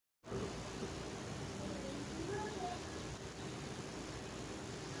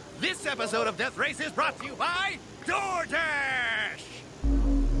This episode of Death Race is brought to you by DoorDash!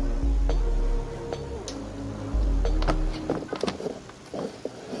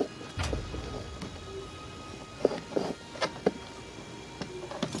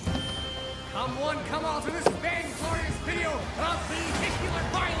 Come one, come all to this vainglorious video of vehicular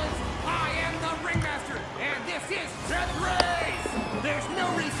violence. I am the Ringmaster, and this is Death Race! There's no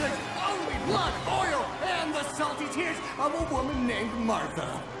research, only blood, oil, and the salty tears of a woman named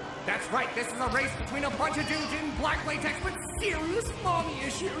Martha. That's right, this is a race between a bunch of dudes in black latex with serious mommy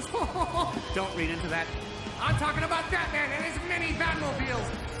issues. Don't read into that. I'm talking about Batman and his many Batmobiles,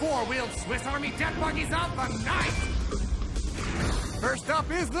 four-wheeled Swiss Army death buggies of the night. First up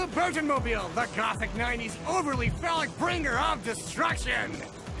is the Batmobile, the gothic 90s overly phallic bringer of destruction.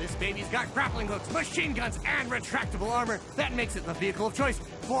 This baby's got grappling hooks, machine guns, and retractable armor. That makes it the vehicle of choice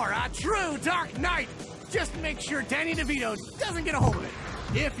for a true Dark Knight. Just make sure Danny DeVito doesn't get a hold of it.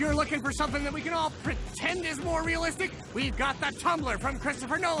 If you're looking for something that we can all pretend is more realistic, we've got the Tumbler from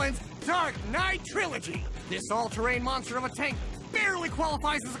Christopher Nolan's Dark Knight Trilogy. This all-terrain monster of a tank barely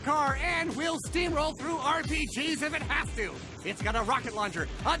qualifies as a car and will steamroll through RPGs if it has to. It's got a rocket launcher,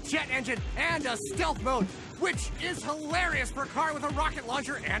 a jet engine, and a stealth mode, which is hilarious for a car with a rocket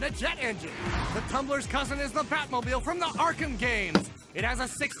launcher and a jet engine. The Tumbler's cousin is the Batmobile from the Arkham games. It has a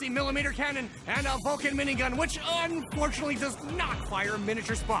 60mm cannon and a Vulcan minigun, which unfortunately does not fire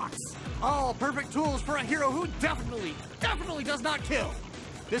miniature Spocks. All perfect tools for a hero who definitely does not kill.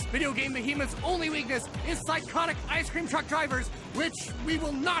 This video game behemoth's only weakness is psychotic ice cream truck drivers, which we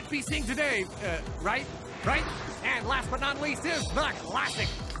will not be seeing today, right? And last but not least is the classic,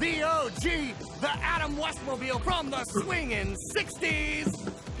 the OG, the Adam Westmobile from the swingin' 60s.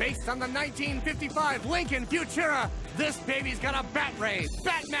 Based on the 1955 Lincoln Futura, this baby's got a bat ray,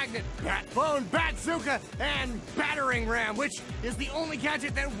 bat magnet, bat phone, bazooka, and battering ram, which is the only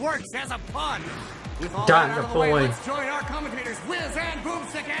gadget that works as a pun. With all that out of the way, let's join our commentators, Wiz and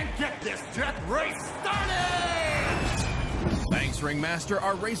Boomstick, and get this death race started! Thanks, Ringmaster.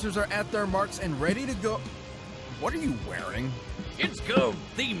 Our racers are at their marks and ready to go. What are you wearing? It's called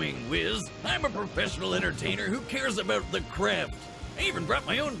theming, Wiz. I'm a professional entertainer who cares about the craft. I even brought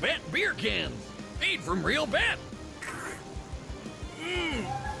my own bat beer cans, made from real bat.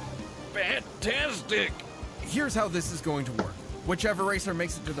 Fantastic! Here's how this is going to work. Whichever racer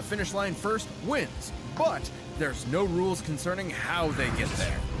makes it to the finish line first wins, but there's no rules concerning how they get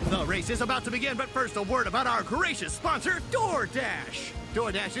there. The race is about to begin, but first a word about our gracious sponsor, DoorDash.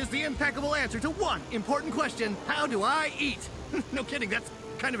 DoorDash is the impeccable answer to one important question: how do I eat? No kidding, that's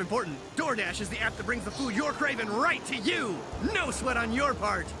kind of important. DoorDash is the app that brings the food you're craving right to you. No sweat on your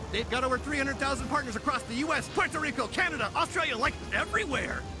part. They've got over 300,000 partners across the U.S., Puerto Rico, Canada, Australia, like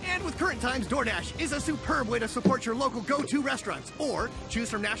everywhere. And with current times, DoorDash is a superb way to support your local go-to restaurants, or choose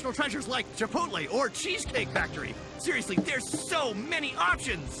from national treasures like Chipotle or Cheesecake Factory. Seriously, there's so many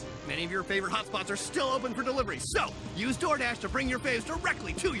options. Many of your favorite hotspots are still open for delivery, so use DoorDash to bring your faves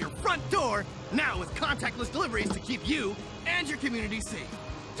directly to your front door, now with contactless deliveries to keep you and your community safe.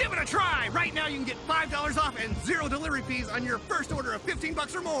 Give it a try! Right now you can get $5 off and 0 delivery fees on your first order of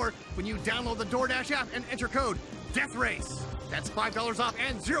 $15 or more when you download the DoorDash app and enter code DEATHRACE. That's $5 off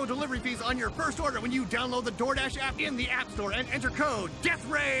and 0 delivery fees on your first order when you download the DoorDash app in the App Store and enter code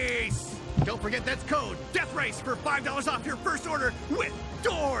DEATHRACE. Don't forget that's code DEATHRACE for $5 off your first order with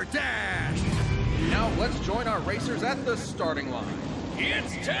DoorDash. Now let's join our racers at the starting line.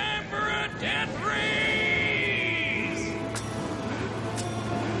 It's time for a death race!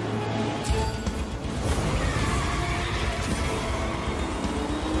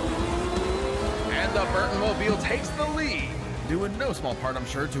 And the Batmobile takes the lead, due in no small part, I'm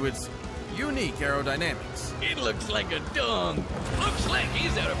sure, to its unique aerodynamics. It looks like a dong. Looks like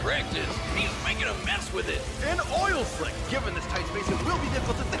he's out of practice. He's making a mess with it. An oil slick. Given this tight space, it will be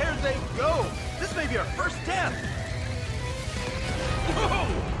difficult to... There they go. This may be our first death. Whoa!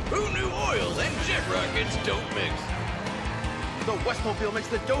 Who knew oil and jet rockets don't mix? The Westmobile makes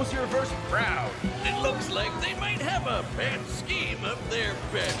the Dozier-verse proud. It looks like they might have a bad scheme up their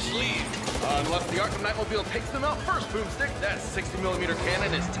back sleeve. Unless the Arkham Knightmobile takes them out first, Boomstick, that 60mm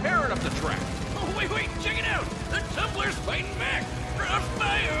cannon is tearing up the track. Oh, wait, check it out! The Tumbler's fighting back!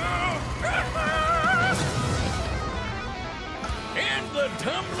 Crossfire! And the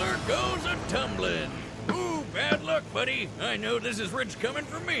Tumbler goes a-tumbling. Ooh, bad luck, buddy. I know this is rich coming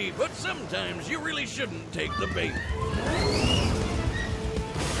from me, but sometimes you really shouldn't take the bait.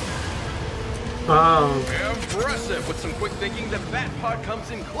 Impressive. With some quick thinking, the Batpod comes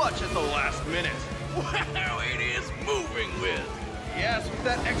in clutch at the last minute. Wow, it is moving with. Yes, with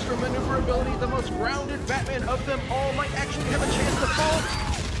that extra maneuverability, the most grounded Batman of them all might actually have a chance to fall.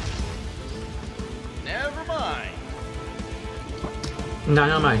 Never mind. นาย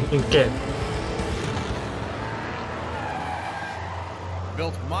เอาใหม่อิงเก็บ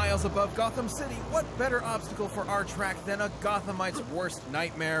Built miles above Gotham City, what better obstacle for our track than a Gothamite's worst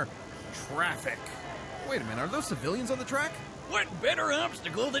nightmare, traffic? Wait a minute, are those civilians on the track? What better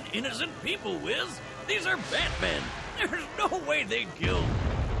obstacle than innocent people, Wiz? These are Batmen. There's no way they'd kill.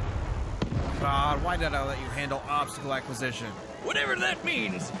 God, why did I let you handle obstacle acquisition? Whatever that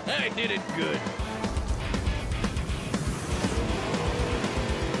means, I did it good.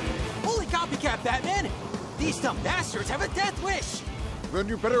 Holy copycat, Batman! These dumb bastards have a death wish! Then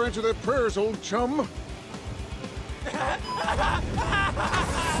you better answer their prayers, old chum.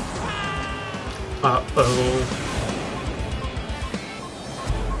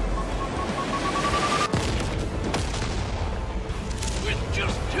 With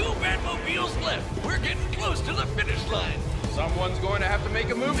just 2 Batmobiles left, we're getting close to the finish line. Someone's going to have to make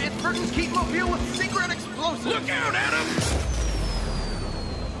a move. It's Burton's Keatmobile with secret explosives. Look out, Adam!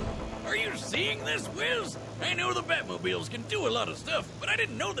 Are you seeing this, Wiz? I know the Batmobiles can do a lot of stuff, but I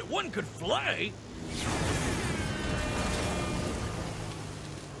didn't know that one could fly.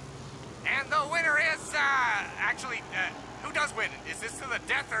 And the winner is, who does win? Is this to the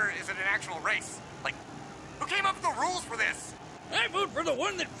death or is it an actual race? Like, who came up with the rules for this? I vote for the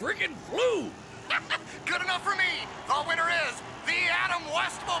one that frickin' flew. Good enough for me! The winner is the Adam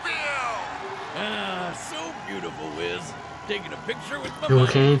Westmobile! Ah, so beautiful, Wiz. Taking a picture with my โอ mom.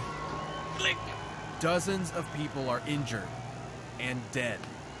 เค Click. Dozens of people are injured and dead.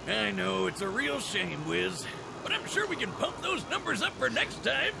 I know, it's a real shame, Wiz. But I'm sure we can pump those numbers up for next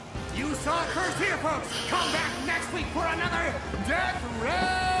time. You saw it first here, folks! Come back next week for another Death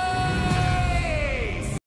Race!